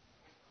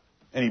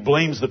 And he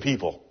blames the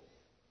people.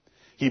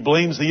 He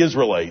blames the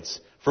Israelites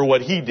for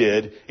what he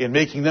did in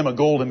making them a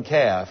golden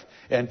calf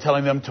and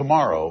telling them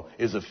tomorrow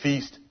is a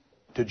feast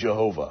to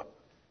Jehovah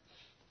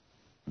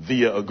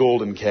via a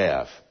golden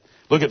calf.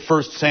 Look at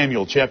 1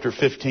 Samuel chapter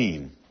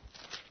 15.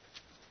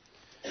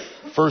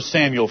 1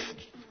 Samuel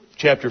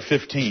chapter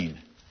 15.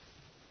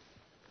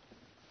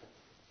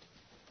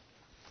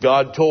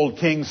 God told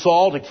King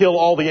Saul to kill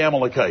all the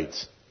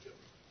Amalekites.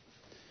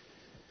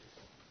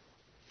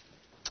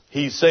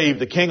 He saved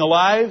the king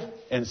alive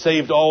and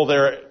saved all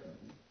their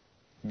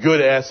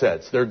good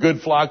assets, their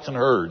good flocks and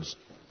herds.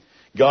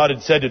 God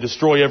had said to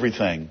destroy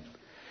everything.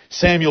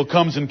 Samuel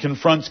comes and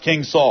confronts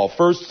King Saul.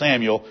 1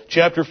 Samuel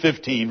chapter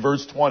 15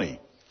 verse 20.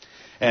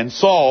 And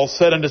Saul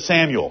said unto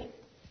Samuel,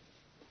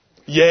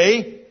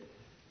 Yea,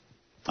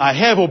 I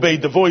have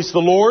obeyed the voice of the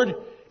Lord,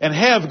 and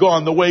have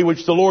gone the way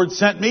which the Lord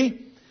sent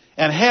me,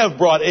 and have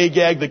brought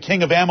Agag the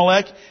king of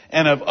Amalek,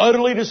 and have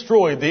utterly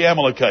destroyed the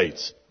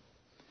Amalekites.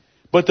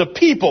 But the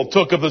people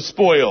took of the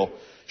spoil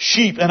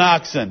sheep and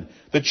oxen,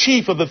 the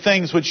chief of the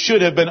things which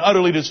should have been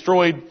utterly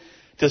destroyed,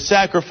 to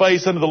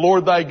sacrifice unto the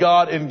Lord thy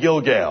God in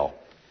Gilgal.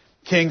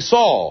 King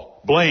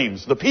Saul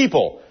blames the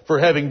people for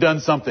having done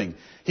something.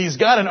 He's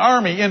got an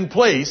army in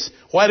place.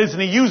 Why doesn't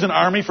he use an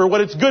army for what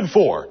it's good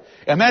for?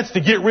 And that's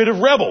to get rid of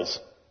rebels.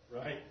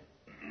 Right.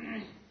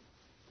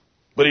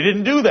 But he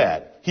didn't do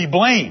that. He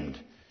blamed.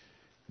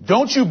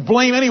 Don't you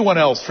blame anyone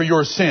else for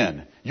your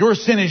sin. Your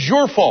sin is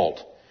your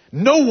fault.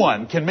 No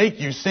one can make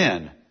you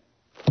sin.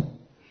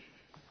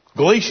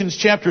 Galatians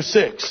chapter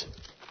 6.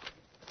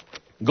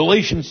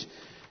 Galatians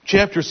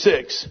chapter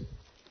 6.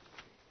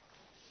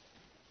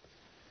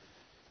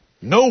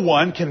 No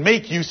one can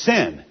make you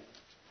sin.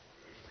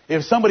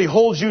 If somebody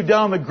holds you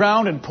down the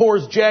ground and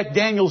pours Jack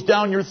Daniels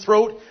down your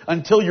throat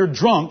until you're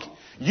drunk,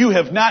 you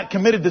have not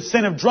committed the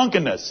sin of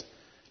drunkenness.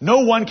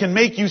 No one can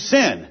make you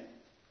sin.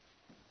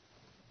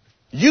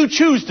 You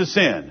choose to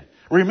sin.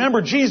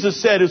 Remember,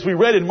 Jesus said, as we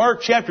read in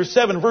Mark chapter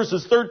 7,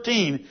 verses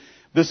 13,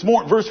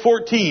 verse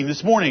 14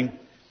 this morning,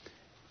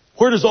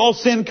 where does all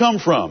sin come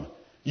from?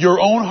 Your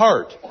own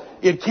heart.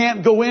 It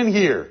can't go in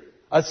here.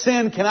 A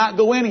sin cannot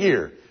go in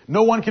here.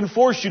 No one can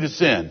force you to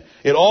sin.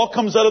 It all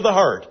comes out of the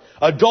heart.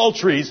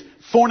 Adulteries,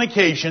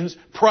 fornications,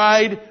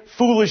 pride,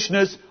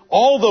 foolishness,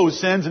 all those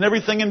sins and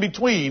everything in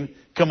between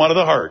come out of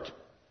the heart.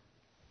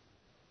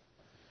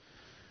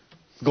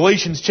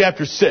 Galatians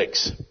chapter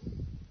 6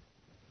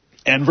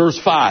 and verse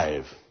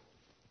 5.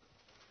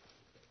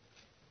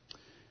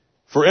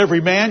 For every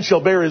man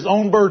shall bear his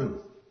own burden.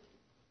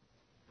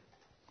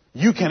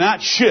 You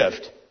cannot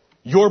shift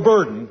your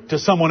burden to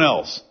someone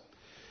else.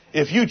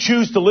 If you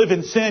choose to live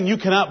in sin, you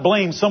cannot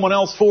blame someone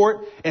else for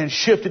it and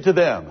shift it to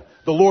them.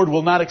 The Lord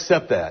will not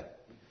accept that.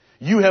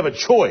 You have a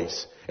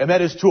choice, and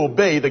that is to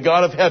obey the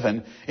God of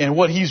heaven and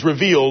what He's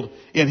revealed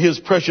in His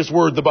precious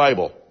word, the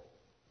Bible.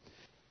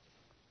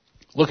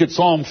 Look at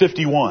Psalm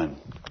 51.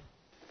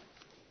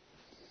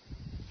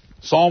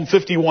 Psalm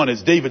 51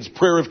 is David's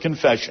prayer of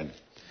confession.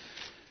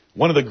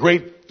 One of the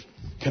great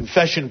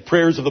confession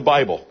prayers of the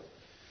Bible.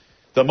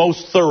 The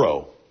most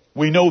thorough.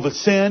 We know the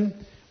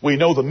sin. We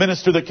know the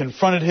minister that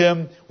confronted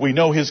him. We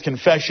know his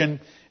confession.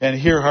 And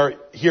here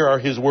are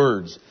his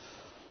words.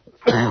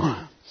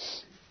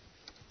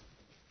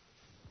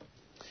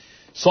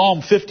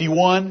 Psalm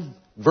 51,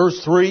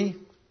 verse 3.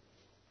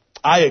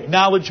 I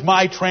acknowledge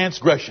my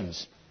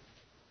transgressions.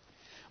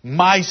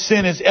 My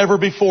sin is ever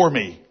before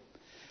me.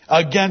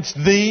 Against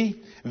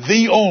thee,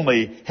 thee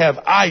only, have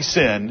I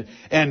sinned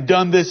and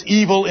done this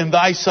evil in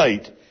thy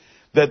sight,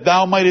 that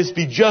thou mightest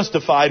be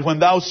justified when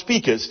thou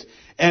speakest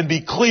and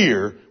be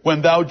clear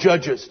when thou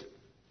judgest.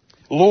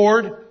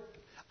 Lord,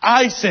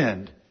 I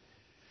sinned.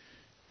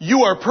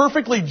 You are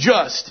perfectly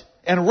just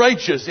and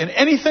righteous in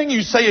anything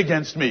you say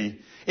against me,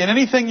 in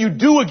anything you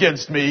do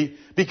against me,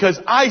 because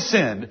I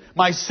sinned.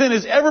 My sin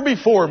is ever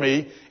before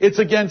me. It's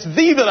against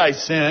thee that I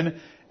sin,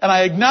 and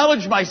I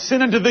acknowledge my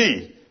sin unto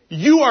thee.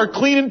 You are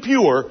clean and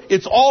pure.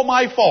 It's all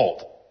my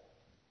fault.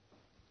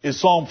 Is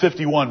Psalm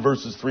 51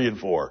 verses 3 and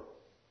 4.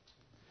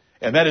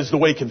 And that is the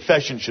way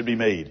confession should be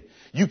made.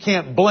 You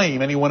can't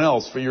blame anyone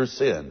else for your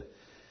sin.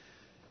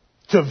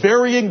 To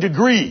varying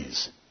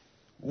degrees,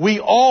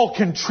 we all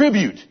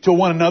contribute to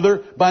one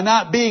another by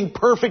not being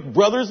perfect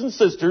brothers and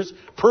sisters,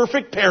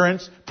 perfect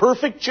parents,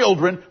 perfect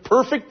children,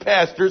 perfect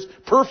pastors,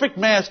 perfect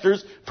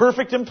masters,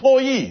 perfect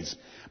employees.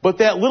 But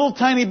that little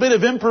tiny bit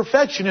of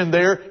imperfection in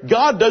there,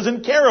 God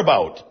doesn't care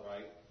about.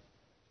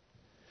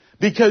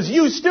 Because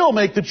you still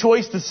make the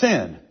choice to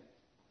sin.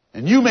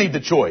 And you made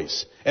the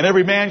choice. And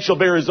every man shall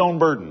bear his own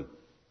burden.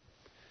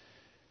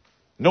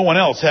 No one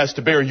else has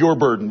to bear your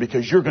burden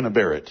because you're going to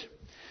bear it.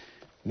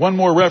 One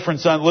more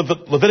reference on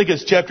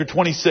Leviticus chapter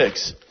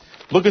 26.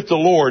 Look at the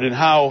Lord and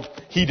how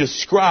He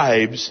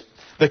describes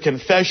the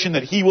confession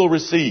that He will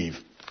receive.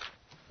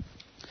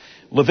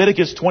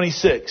 Leviticus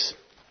 26,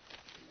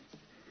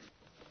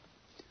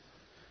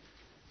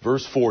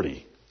 verse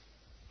 40.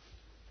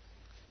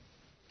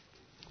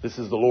 This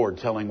is the Lord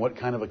telling what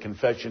kind of a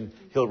confession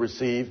He'll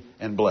receive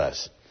and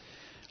bless.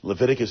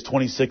 Leviticus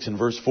 26 and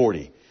verse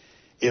 40.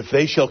 If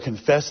they shall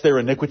confess their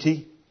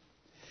iniquity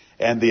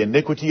and the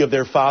iniquity of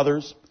their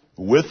fathers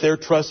with their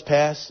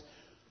trespass,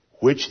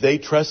 which they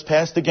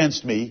trespassed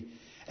against me,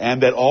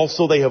 and that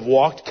also they have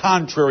walked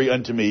contrary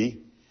unto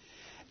me,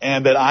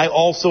 and that I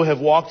also have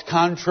walked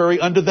contrary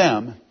unto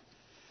them,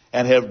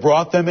 and have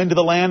brought them into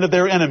the land of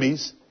their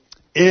enemies,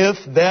 if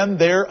then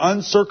their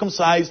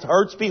uncircumcised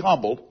hearts be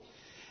humbled,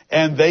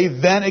 and they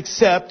then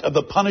accept of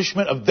the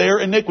punishment of their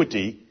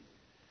iniquity,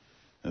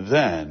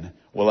 then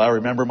will I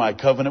remember my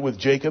covenant with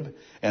Jacob,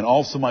 and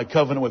also my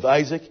covenant with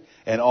Isaac,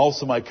 and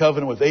also my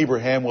covenant with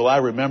Abraham will I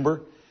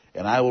remember,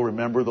 and I will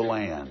remember the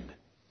land.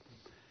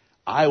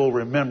 I will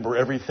remember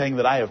everything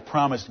that I have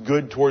promised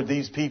good toward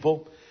these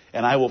people,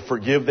 and I will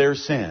forgive their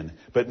sin.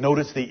 But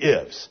notice the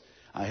ifs.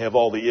 I have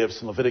all the ifs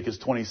in Leviticus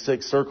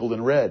 26 circled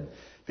in red,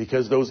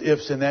 because those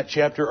ifs in that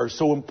chapter are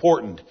so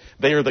important.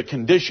 They are the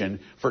condition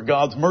for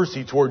God's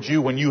mercy towards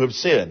you when you have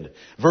sinned.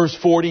 Verse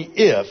 40,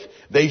 if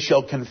they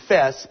shall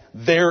confess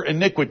their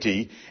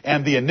iniquity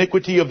and the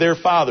iniquity of their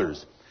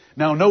fathers.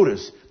 Now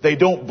notice, they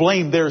don't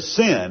blame their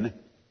sin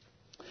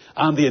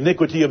on the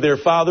iniquity of their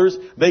fathers.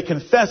 They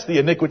confess the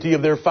iniquity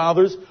of their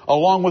fathers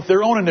along with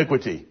their own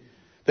iniquity.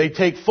 They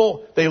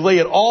lay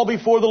it all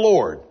before the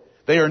Lord.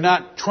 They are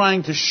not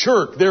trying to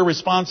shirk their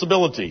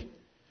responsibility.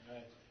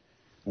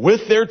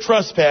 with their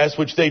trespass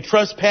which they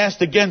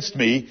trespassed against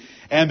me,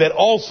 and that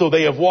also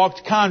they have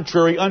walked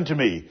contrary unto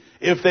me.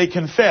 If they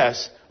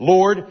confess,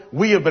 Lord,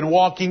 we have been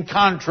walking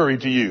contrary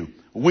to you.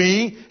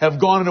 We have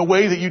gone in a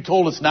way that you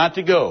told us not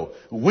to go.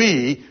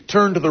 We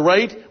turned to the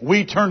right.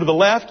 We turned to the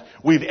left.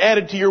 We've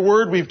added to your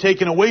word. We've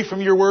taken away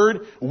from your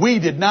word. We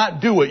did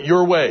not do it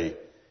your way.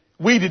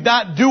 We did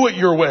not do it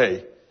your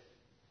way.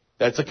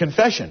 That's a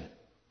confession.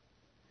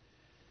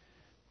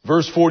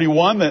 Verse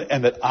 41,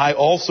 and that I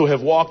also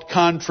have walked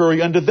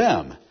contrary unto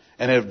them,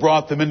 and have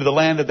brought them into the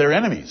land of their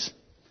enemies.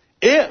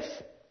 If,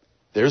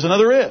 there's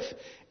another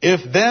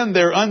if then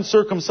their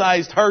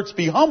uncircumcised hearts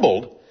be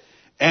humbled,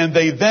 and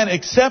they then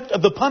accept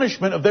of the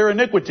punishment of their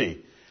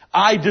iniquity.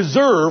 I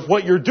deserve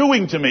what you're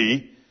doing to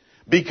me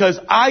because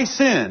I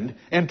sinned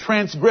and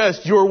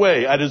transgressed your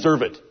way. I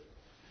deserve it.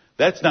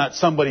 That's not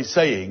somebody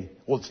saying,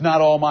 well, it's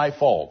not all my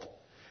fault.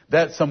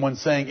 That's someone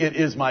saying, it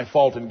is my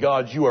fault, and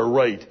God, you are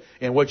right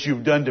in what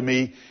you've done to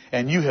me,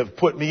 and you have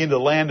put me into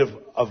the land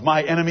of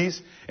my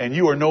enemies, and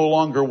you are no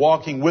longer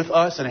walking with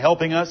us and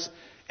helping us,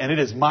 and it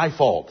is my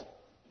fault.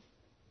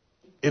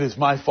 It is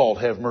my fault.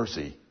 Have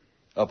mercy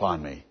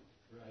upon me.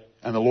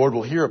 And the Lord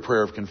will hear a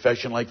prayer of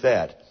confession like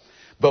that.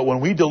 But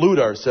when we delude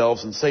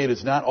ourselves and say it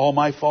is not all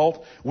my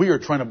fault, we are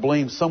trying to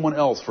blame someone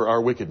else for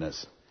our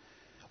wickedness.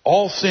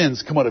 All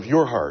sins come out of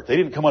your heart. They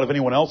didn't come out of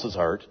anyone else's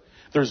heart.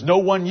 There's no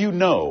one you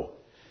know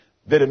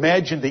that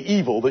imagined the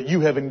evil that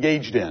you have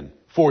engaged in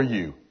for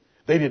you.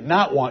 They did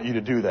not want you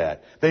to do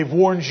that. They've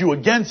warned you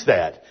against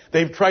that.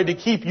 They've tried to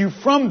keep you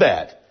from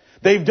that.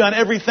 They've done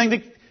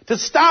everything to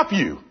stop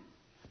you.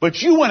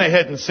 But you went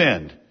ahead and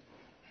sinned.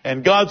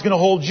 And God's going to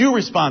hold you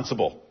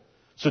responsible.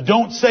 So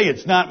don't say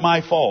it's not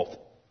my fault.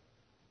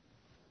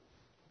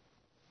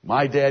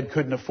 My dad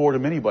couldn't afford a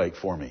mini bike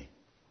for me.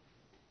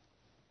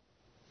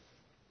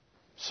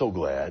 So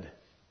glad.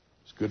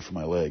 It's good for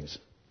my legs.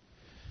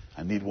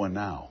 I need one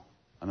now.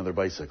 Another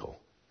bicycle.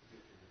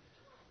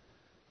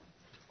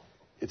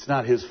 It's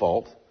not his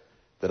fault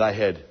that I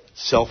had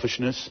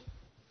selfishness,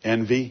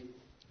 envy,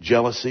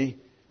 jealousy,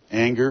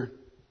 anger,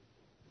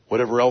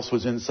 whatever else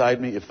was inside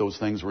me. If those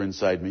things were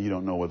inside me, you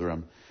don't know whether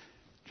I'm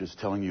just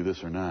telling you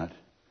this or not.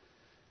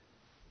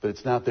 But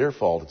it's not their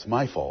fault. It's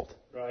my fault.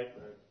 Right.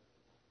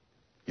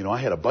 You know,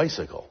 I had a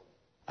bicycle.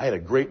 I had a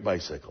great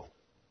bicycle.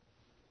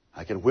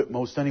 I could whip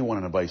most anyone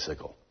on a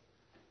bicycle.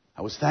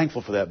 I was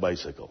thankful for that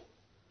bicycle.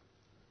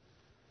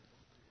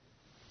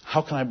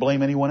 How can I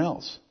blame anyone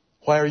else?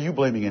 Why are you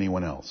blaming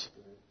anyone else?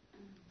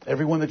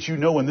 Everyone that you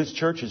know in this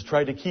church has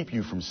tried to keep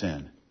you from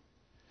sin.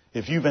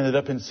 If you've ended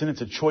up in sin,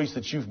 it's a choice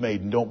that you've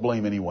made, and don't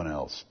blame anyone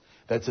else.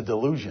 That's a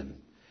delusion.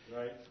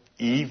 Right.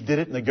 Eve did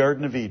it in the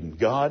Garden of Eden.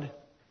 God,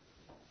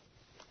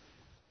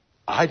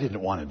 I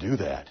didn't want to do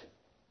that.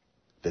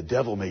 The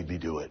devil made me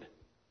do it.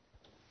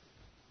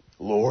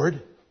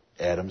 Lord,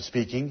 Adam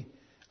speaking,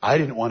 I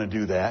didn't want to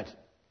do that.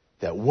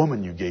 That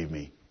woman you gave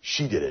me,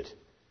 she did it.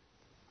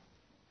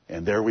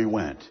 And there we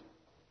went.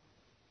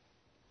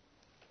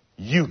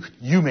 You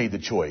made the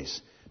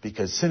choice,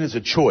 because sin is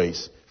a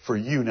choice for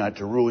you not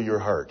to rule your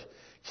heart.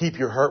 Keep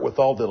your heart with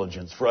all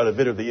diligence, for out of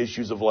it are the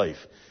issues of life.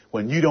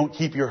 When you don't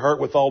keep your heart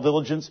with all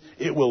diligence,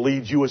 it will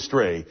lead you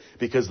astray,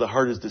 because the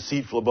heart is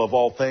deceitful above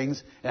all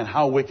things. And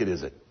how wicked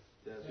is it?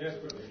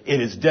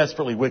 It is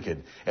desperately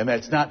wicked. And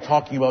that's not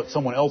talking about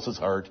someone else's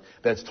heart.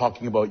 That's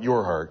talking about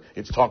your heart.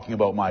 It's talking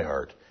about my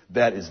heart.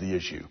 That is the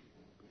issue.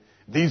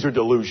 These are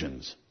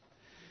delusions.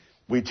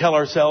 We tell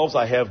ourselves,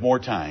 I have more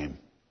time.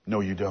 No,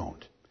 you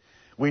don't.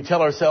 We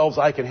tell ourselves,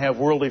 I can have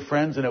worldly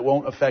friends and it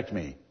won't affect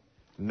me.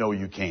 No,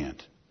 you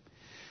can't.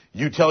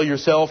 You tell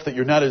yourself that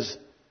you're not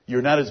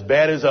as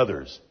bad as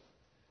others.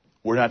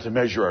 We're not to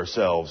measure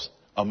ourselves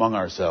among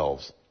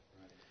ourselves.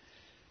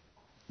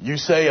 You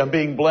say, I'm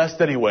being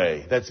blessed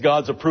anyway. That's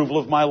God's approval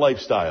of my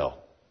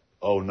lifestyle.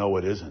 Oh, no,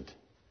 it isn't.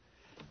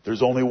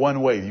 There's only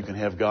one way you can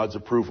have God's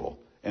approval,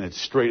 and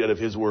it's straight out of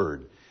His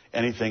Word.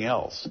 Anything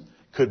else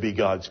could be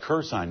God's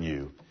curse on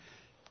you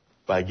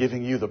by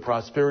giving you the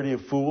prosperity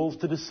of fools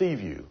to deceive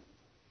you,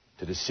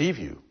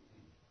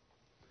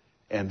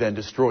 and then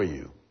destroy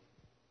you.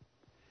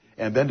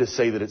 And then to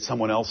say that it's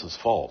someone else's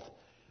fault.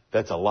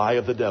 That's a lie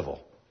of the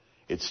devil.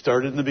 It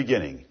started in the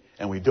beginning,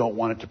 and we don't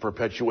want it to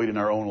perpetuate in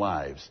our own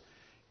lives.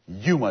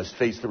 You must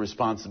face the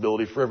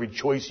responsibility for every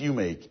choice you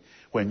make.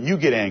 When you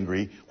get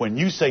angry, when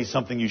you say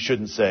something you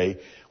shouldn't say,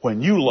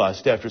 when you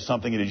lust after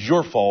something, it is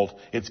your fault.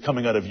 It's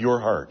coming out of your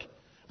heart.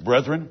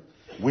 Brethren,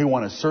 we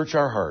want to search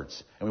our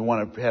hearts, and we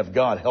want to have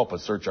God help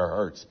us search our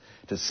hearts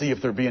to see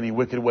if there be any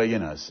wicked way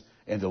in us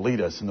and to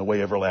lead us in the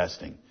way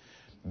everlasting.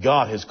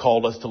 God has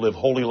called us to live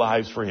holy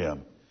lives for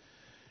Him.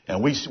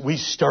 And we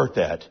start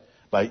that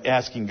by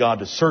asking God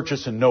to search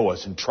us and know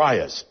us and try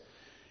us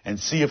and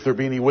see if there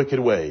be any wicked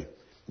way.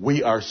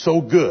 We are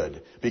so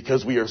good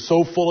because we are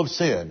so full of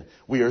sin.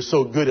 We are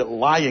so good at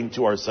lying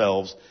to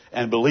ourselves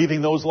and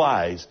believing those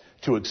lies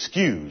to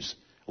excuse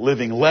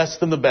living less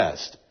than the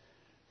best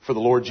for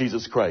the Lord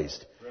Jesus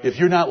Christ. Right. If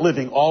you're not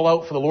living all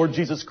out for the Lord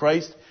Jesus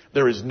Christ,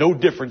 there is no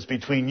difference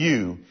between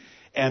you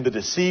and the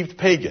deceived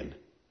pagan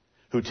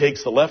who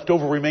takes the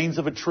leftover remains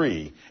of a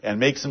tree and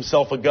makes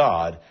himself a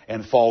god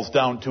and falls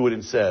down to it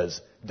and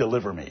says,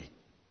 "Deliver me."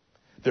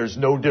 There's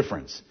no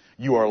difference.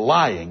 You are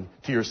lying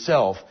to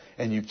yourself,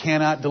 and you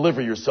cannot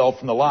deliver yourself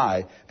from the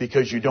lie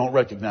because you don't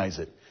recognize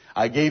it.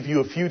 I gave you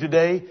a few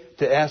today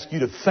to ask you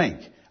to think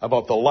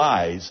about the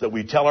lies that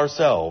we tell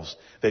ourselves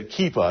that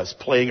keep us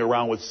playing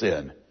around with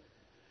sin.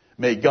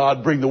 May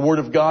God bring the Word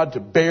of God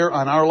to bear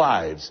on our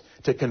lives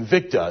to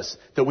convict us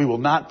that we will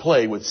not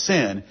play with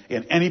sin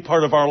in any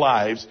part of our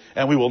lives,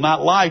 and we will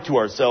not lie to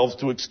ourselves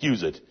to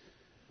excuse it,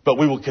 but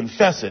we will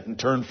confess it and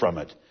turn from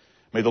it.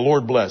 May the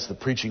Lord bless the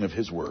preaching of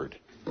His Word.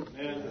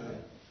 Amen.